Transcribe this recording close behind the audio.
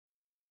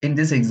In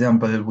this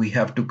example, we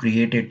have to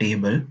create a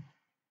table,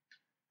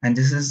 and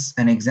this is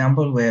an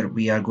example where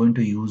we are going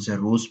to use a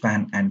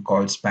rowspan and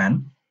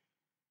colspan,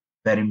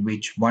 wherein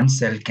which one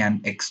cell can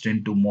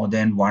extend to more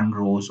than one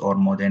rows or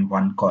more than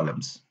one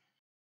columns.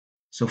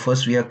 So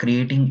first we are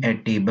creating a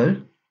table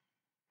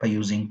by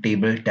using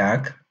table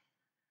tag.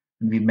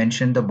 We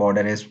mention the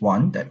border as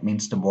 1, that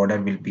means the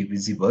border will be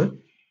visible.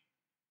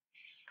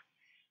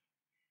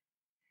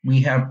 We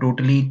have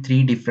totally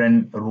 3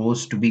 different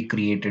rows to be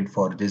created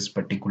for this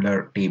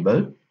particular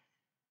table.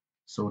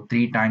 So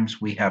 3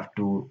 times we have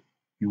to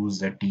use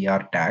the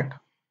tr tag.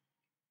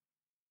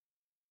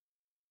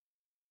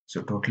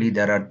 So totally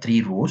there are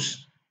 3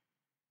 rows.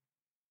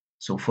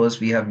 So first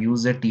we have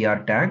used the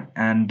tr tag,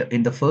 and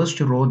in the first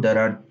row there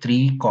are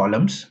 3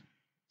 columns.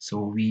 So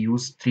we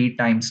use 3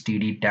 times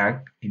td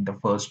tag in the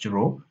first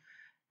row,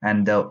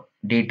 and the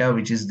data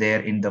which is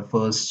there in the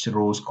first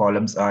row's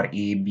columns are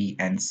A, B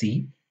and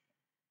C.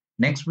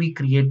 Next we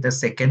create the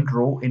second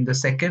row. In the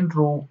second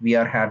row we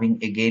are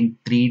having again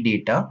 3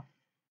 data,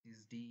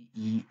 is D,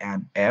 E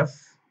and F,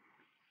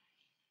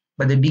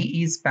 but the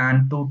D is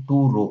spanned to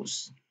 2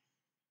 rows.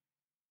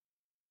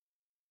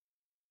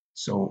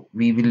 So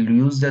we will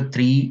use the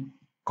 3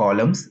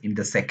 columns in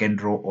the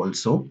second row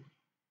also.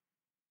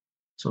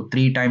 So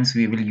 3 times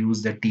we will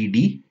use the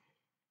TD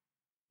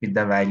with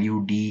the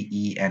value D,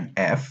 E and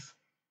F.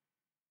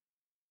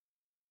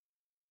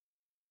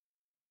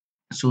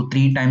 So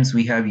 3 times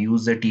we have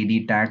used the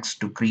TD tags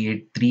to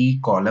create 3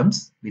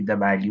 columns with the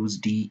values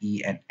D,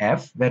 E and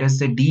F, whereas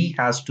the D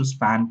has to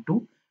span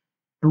to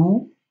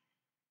 2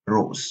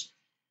 rows.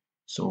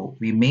 So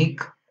we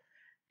make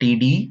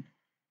TD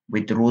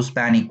with row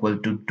span equal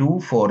to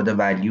 2 for the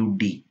value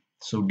D.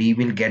 So D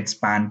will get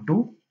spanned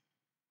to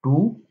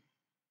 2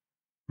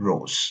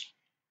 rows.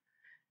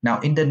 Now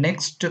in the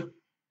next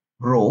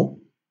row,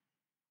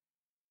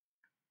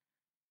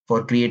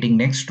 for creating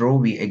next row,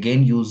 we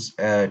again use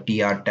a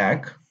tr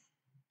tag.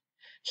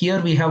 Here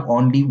we have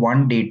only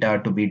one data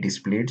to be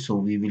displayed, so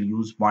we will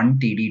use one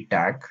td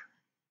tag.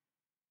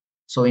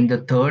 So in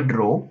the third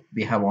row,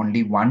 we have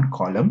only one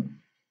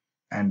column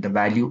and the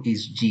value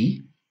is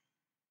G.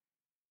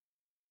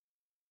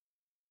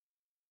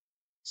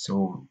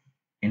 So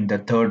in the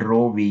third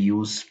row, we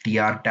use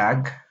tr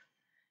tag,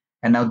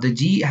 and now the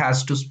G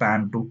has to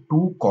span to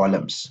 2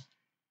 columns.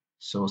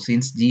 So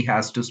since G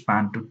has to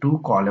span to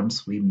 2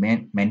 columns, we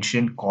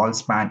mention call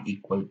span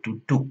equal to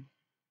 2.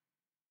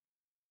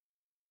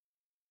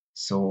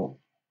 So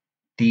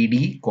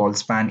TD call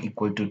span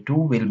equal to 2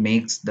 will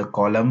makes the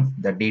column,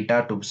 the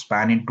data to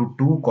span into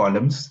 2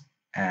 columns,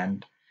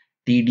 and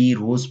TD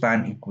row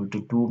span equal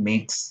to 2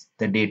 makes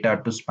the data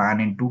to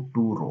span into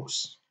 2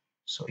 rows.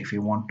 So if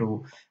you want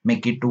to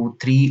make it to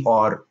 3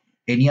 or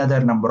any other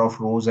number of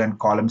rows and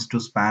columns to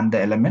span the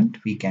element,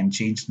 we can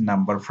change the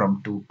number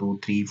from 2 to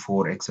 3,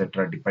 4,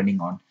 etc. depending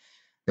on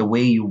the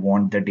way you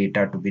want the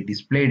data to be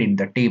displayed in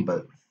the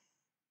table.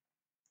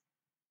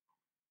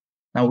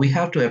 Now we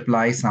have to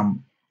apply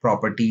some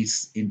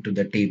properties into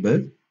the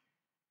table.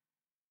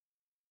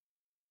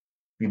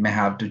 We may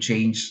have to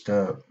change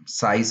the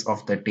size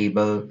of the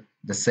table,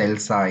 the cell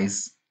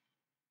size,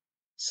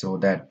 so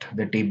that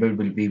the table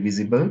will be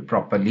visible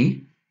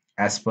properly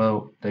as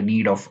per the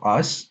need of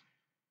us.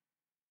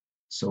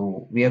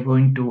 So we are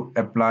going to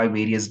apply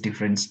various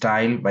different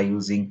style by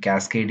using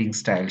cascading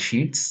style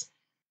sheets.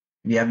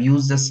 We have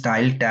used the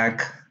style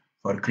tag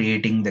for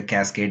creating the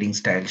cascading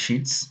style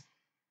sheets.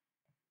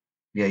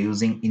 We are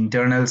using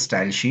internal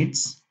style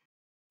sheets,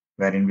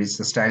 wherein which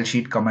the style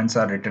sheet comments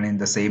are written in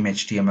the same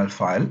HTML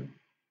file.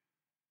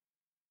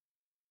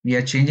 We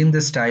are changing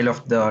the style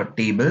of the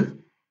table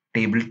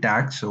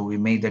tag. So we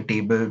make the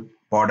table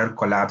border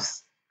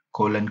collapse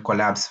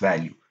collapse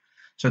value.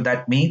 So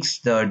that makes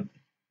the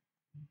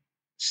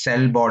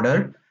cell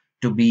border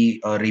to be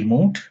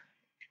removed.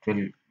 It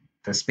will,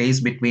 the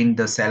space between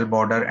the cell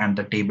border and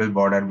the table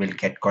border will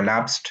get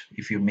collapsed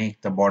if you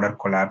make the border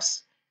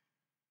collapse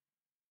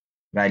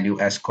value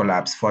as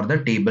collapse for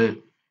the table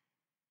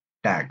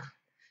tag.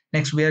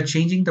 Next, we are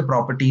changing the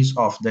properties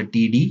of the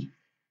TD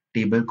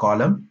table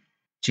column.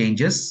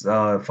 Changes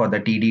for the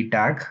TD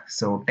tag.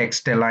 So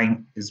text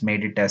align is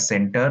made it as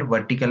center.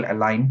 Vertical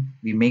align,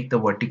 we make the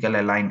vertical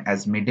align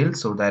as middle,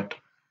 so that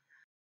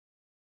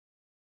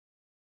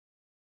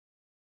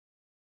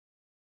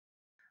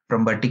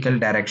from vertical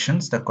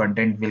directions the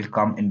content will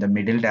come in the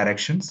middle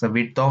directions. The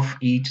width of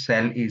each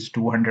cell is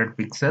 200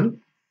 pixel.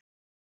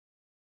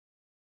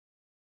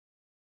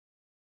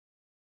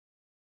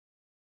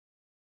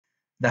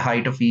 The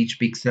height of each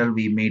pixel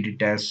we made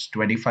it as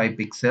 25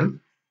 pixel.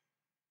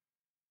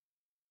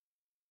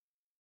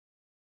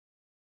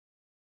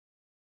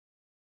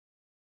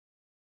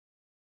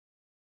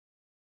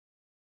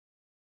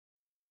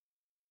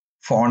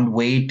 Font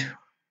weight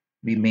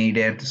we made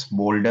it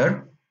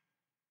bolder,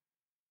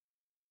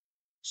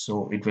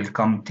 so it will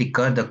come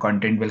thicker, the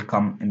content will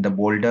come in the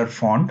bolder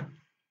font.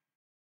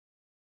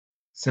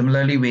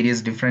 Similarly,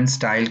 various different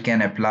style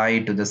can apply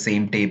to the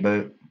same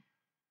table.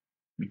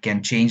 We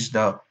can change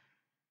the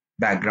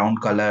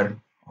background color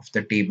of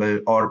the table,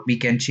 or we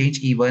can change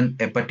even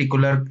a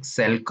particular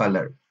cell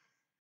color.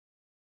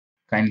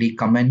 Kindly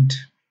comment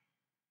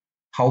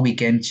how we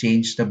can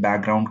change the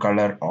background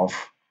color of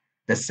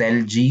the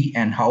cell G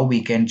and how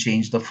we can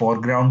change the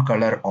foreground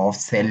color of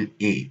cell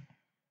A.